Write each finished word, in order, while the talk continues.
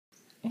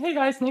Hey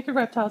guys, Naked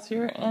Reptiles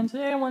here, and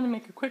today I want to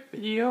make a quick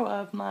video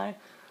of my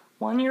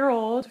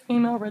 1-year-old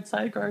female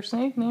red-sided garter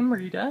snake named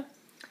Rita.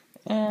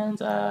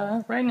 And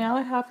right now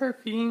I have her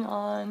feeding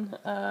on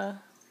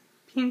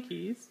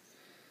pinkies,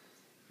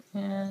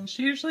 and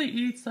she usually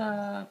eats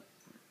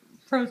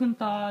frozen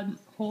thawed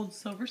whole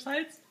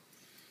silversides.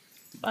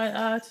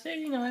 But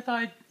today, I thought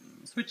I'd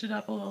switch it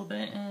up a little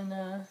bit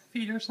and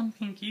feed her some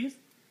pinkies.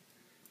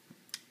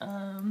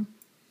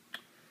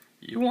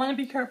 You want to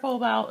be careful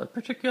about a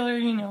particular,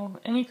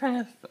 any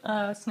kind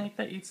of snake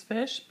that eats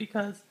fish,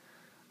 because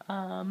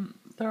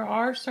there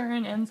are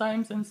certain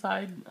enzymes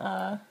inside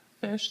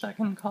fish that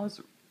can cause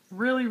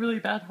really, really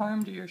bad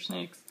harm to your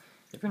snakes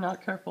if you're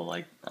not careful.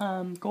 Like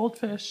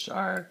goldfish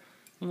are,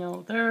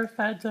 they're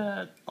fed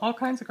to all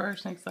kinds of garter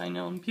snakes that I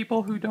know, and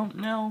people who don't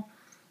know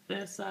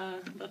this,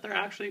 that they're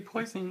actually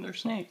poisoning their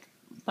snake.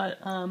 But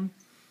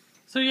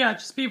so yeah,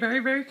 just be very,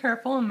 very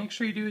careful and make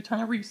sure you do a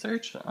ton of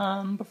research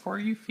before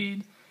you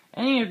feed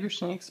any of your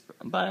snakes,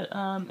 but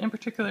in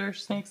particular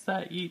snakes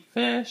that eat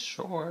fish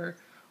or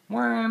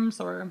worms,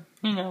 or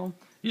you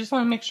just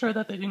want to make sure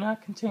that they do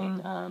not contain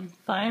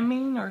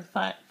thiamine or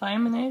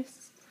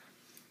thiaminase.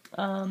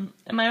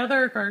 In my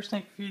other garter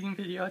snake feeding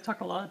video, I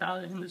talk a lot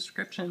about it in the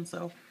description,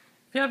 so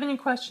if you have any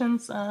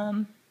questions,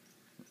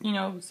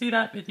 see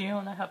that video,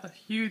 and I have a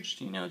huge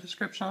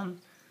description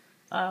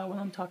on what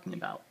I'm talking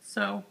about.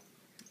 So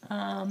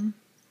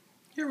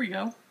here we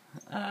go.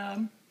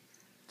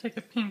 Take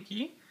a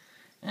Pinkie.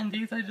 And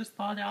these I just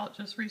thawed out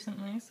just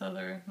recently, so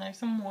they're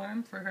nice and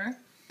warm for her.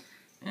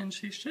 And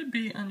she should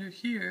be under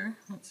here.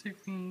 Let's see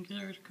if we can get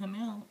her to come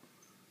out.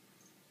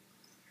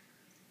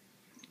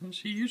 And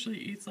she usually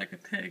eats like a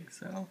pig,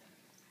 so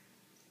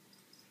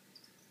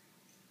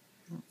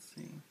let's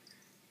see.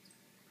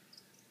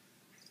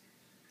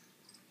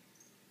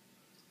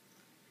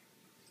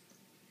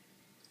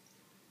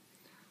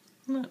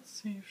 Let's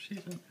see if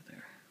she's under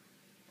there.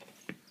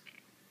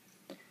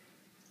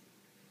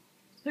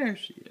 There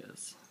she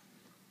is.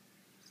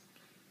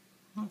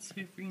 Let's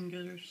see if we can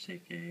get her to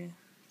take a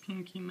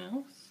Pinkie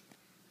mouse.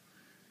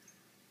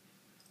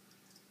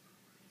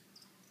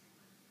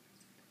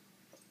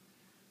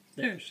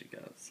 There she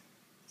goes.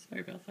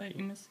 Sorry about that,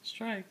 you missed the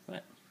strike,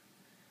 but...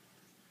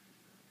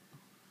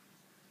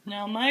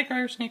 Now my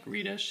garter snake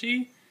Rita,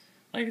 she,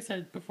 like I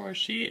said before,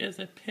 she is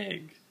a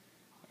pig.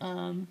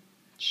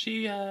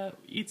 She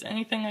eats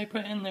anything I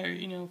put in there,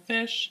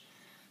 fish,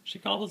 she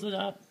gobbles it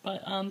up,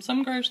 but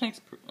some garter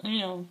snakes,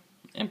 in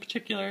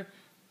particular,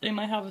 they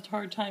might have a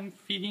hard time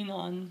feeding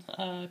on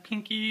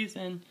pinkies,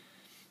 and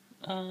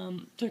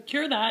to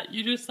cure that,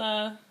 you just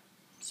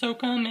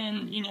soak them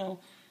in,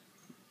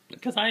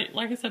 because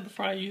like I said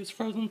before, I use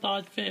frozen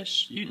thawed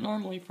fish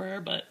normally for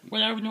her, but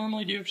what I would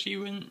normally do if she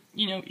wouldn't,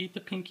 eat the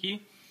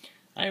Pinkie,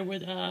 I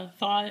would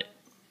thaw it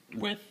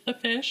with the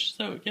fish,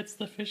 so it gets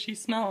the fishy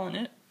smell on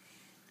it,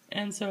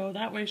 and so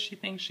that way she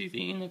thinks she's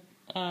eating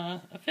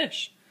a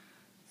fish.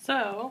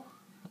 So,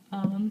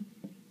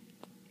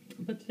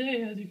 but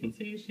today, as you can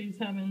see, she's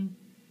having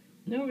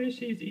no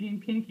issues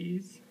eating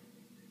pinkies.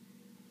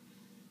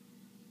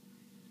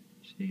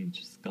 She's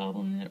just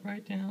gobbling it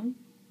right down.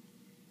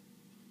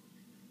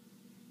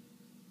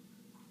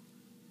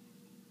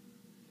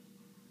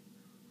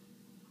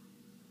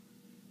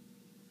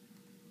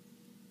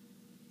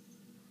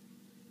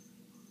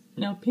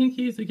 Now,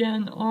 pinkies,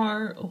 again,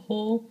 are a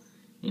whole,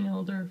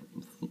 they're,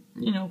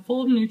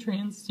 full of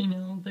nutrients,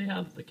 they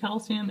have the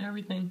calcium,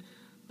 everything.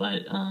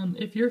 But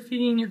if you're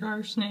feeding your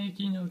garter snake,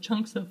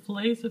 chunks of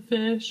fillets of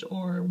fish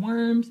or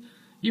worms,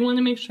 you want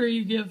to make sure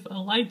you give a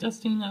light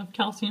dusting of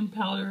calcium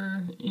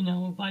powder,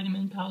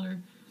 vitamin powder.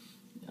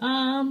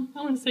 I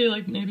want to say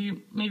like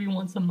maybe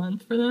once a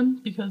month for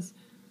them, because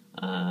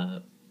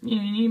you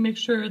need to make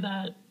sure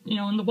that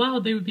in the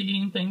wild they would be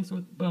eating things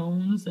with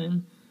bones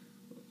and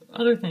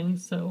other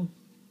things, so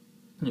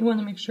you want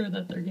to make sure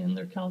that they're getting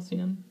their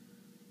calcium.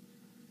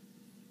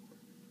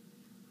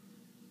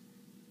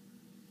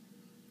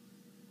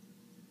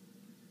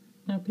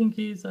 Now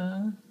pinkies,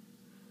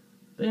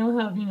 they don't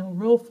have,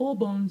 real full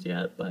bones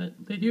yet, but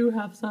they do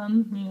have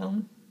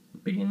some,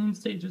 beginning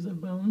stages of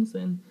bones,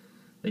 and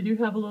they do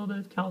have a little bit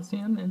of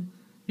calcium. And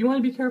you want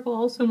to be careful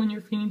also when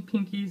you're feeding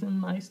pinkies and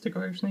mice to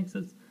garter snakes,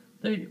 is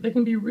they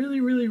can be really,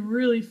 really,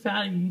 really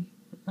fatty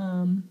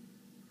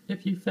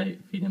if you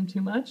feed them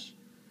too much,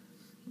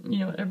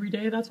 every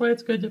day. That's why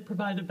it's good to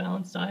provide a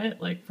balanced diet.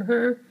 Like for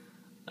her,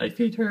 I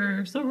feed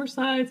her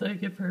silversides, I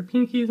give her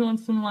pinkies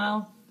once in a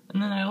while,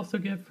 and then I also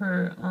give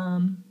her,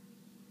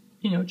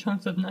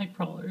 chunks of night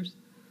crawlers.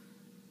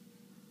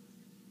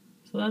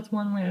 So that's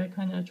one way I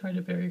kind of try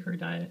to vary her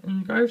diet.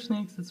 And garter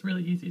snakes, it's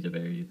really easy to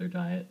vary their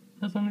diet,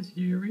 as long as you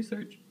do your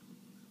research.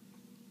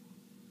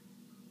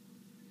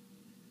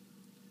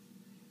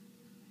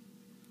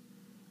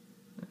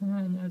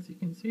 And as you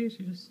can see,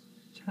 she just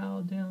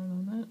chowed down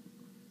on that.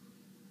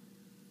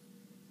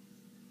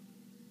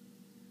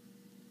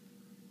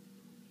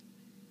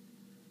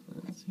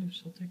 Let's see if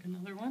she'll take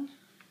another one.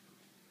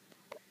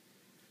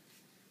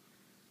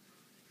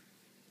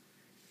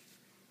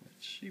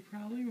 She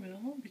probably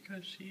will,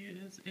 because she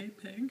is a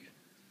pig.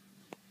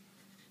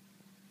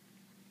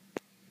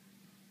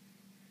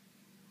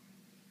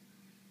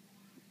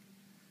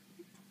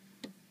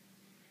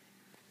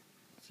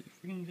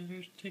 we can get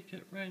her to take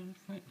it right in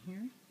front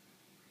here.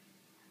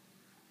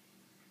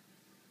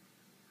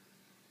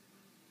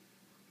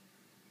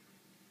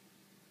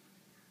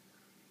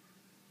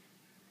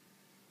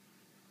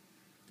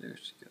 There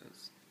she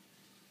goes.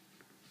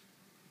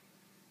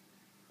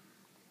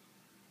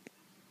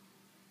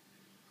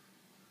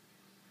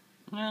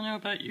 I don't know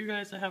about you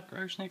guys that have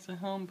garter snakes at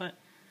home, but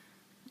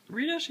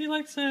Rita, she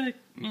likes to,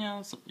 you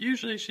know,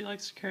 usually she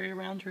likes to carry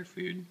around her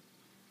food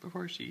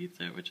before she eats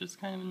it, which is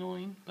kind of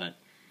annoying, but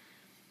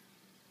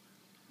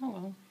oh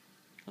well,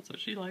 that's what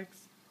she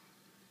likes.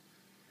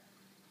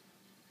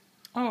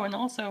 Oh, and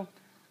also,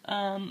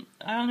 I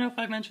don't know if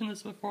I mentioned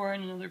this before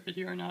in another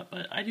video or not,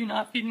 but I do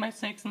not feed my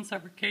snakes in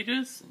separate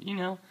cages, you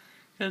know,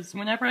 because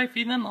whenever I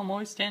feed them, I'm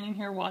always standing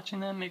here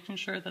watching them, making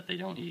sure that they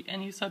don't eat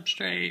any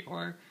substrate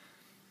or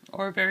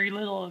very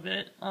little of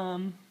it.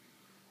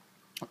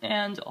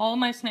 And all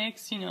my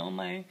snakes, you know,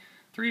 my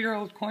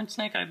 3-year-old corn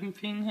snake, I've been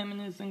feeding him in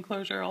his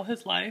enclosure all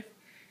his life,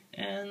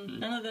 and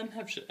none of them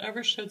have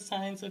ever showed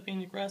signs of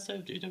being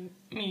aggressive due to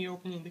me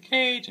opening the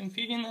cage and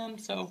feeding them.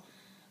 So,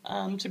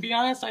 to be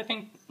honest, I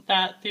think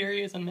that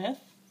theory is a myth,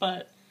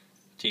 but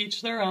to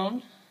each their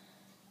own.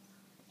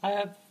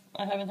 I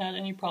haven't had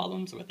any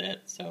problems with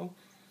it, so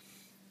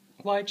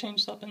why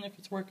change something if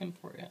it's working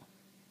for you?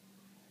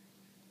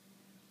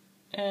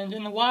 And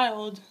in the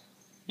wild,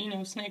 you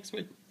know, snakes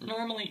would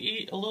normally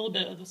eat a little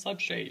bit of the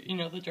substrate, you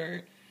know, the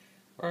dirt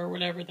or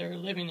whatever they're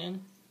living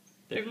in.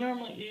 They would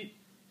normally eat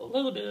a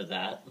little bit of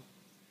that,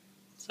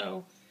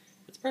 so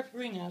it's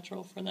perfectly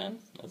natural for them,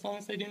 as long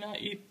as they do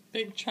not eat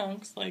big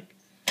chunks like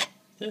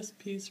this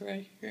piece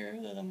right here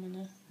that I'm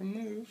going to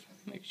remove.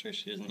 Make sure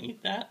she doesn't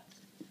eat that.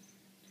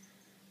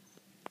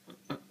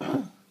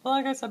 But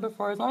like I said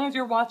before, as long as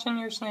you're watching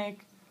your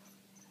snake,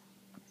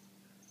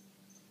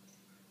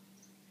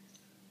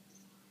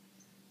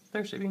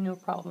 there should be no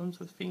problems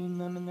with feeding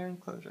them in their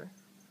enclosure.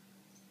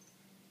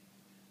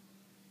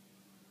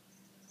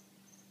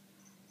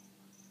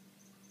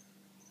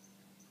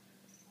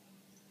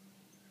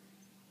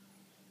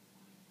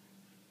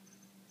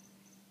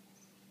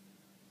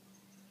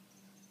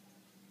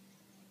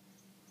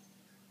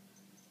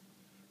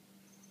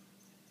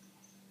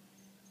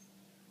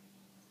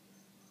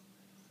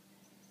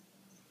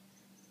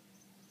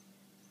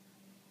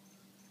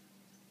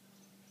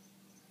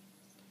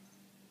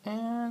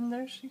 And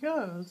there she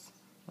goes.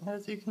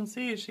 As you can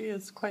see, she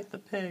is quite the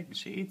pig.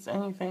 She eats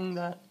anything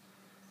that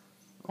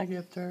I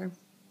give to her.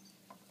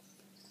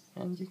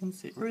 And you can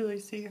really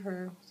see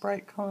her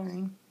bright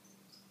coloring.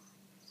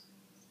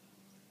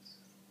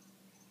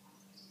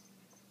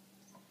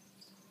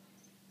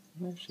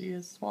 And there she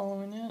is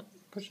swallowing it,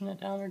 pushing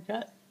it down her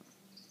gut.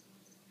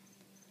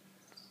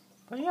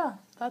 But yeah,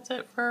 that's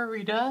it for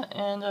Rita,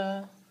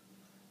 and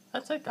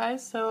that's it,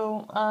 guys.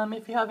 So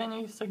if you have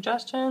any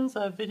suggestions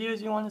of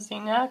videos you want to see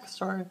next,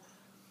 or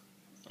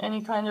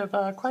any kind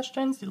of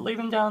questions, leave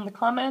them down in the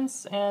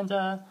comments, and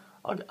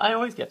I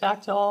always get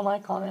back to all my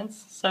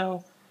comments.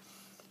 So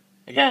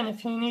again,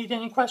 if you need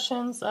any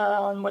questions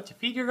on what to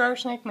feed your garter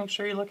snake, make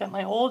sure you look at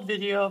my old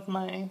video of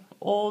my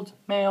old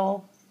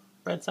male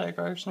red-sided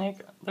garter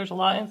snake. There's a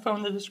lot of info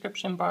in the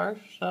description bar,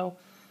 so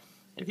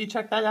if you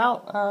check that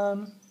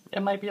out,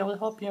 it might be able to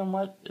help you on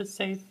what is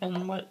safe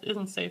and what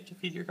isn't safe to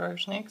feed your garter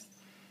snakes.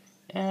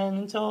 And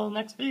until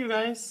next video,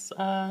 guys,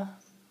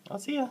 I'll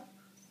see ya.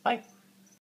 Bye.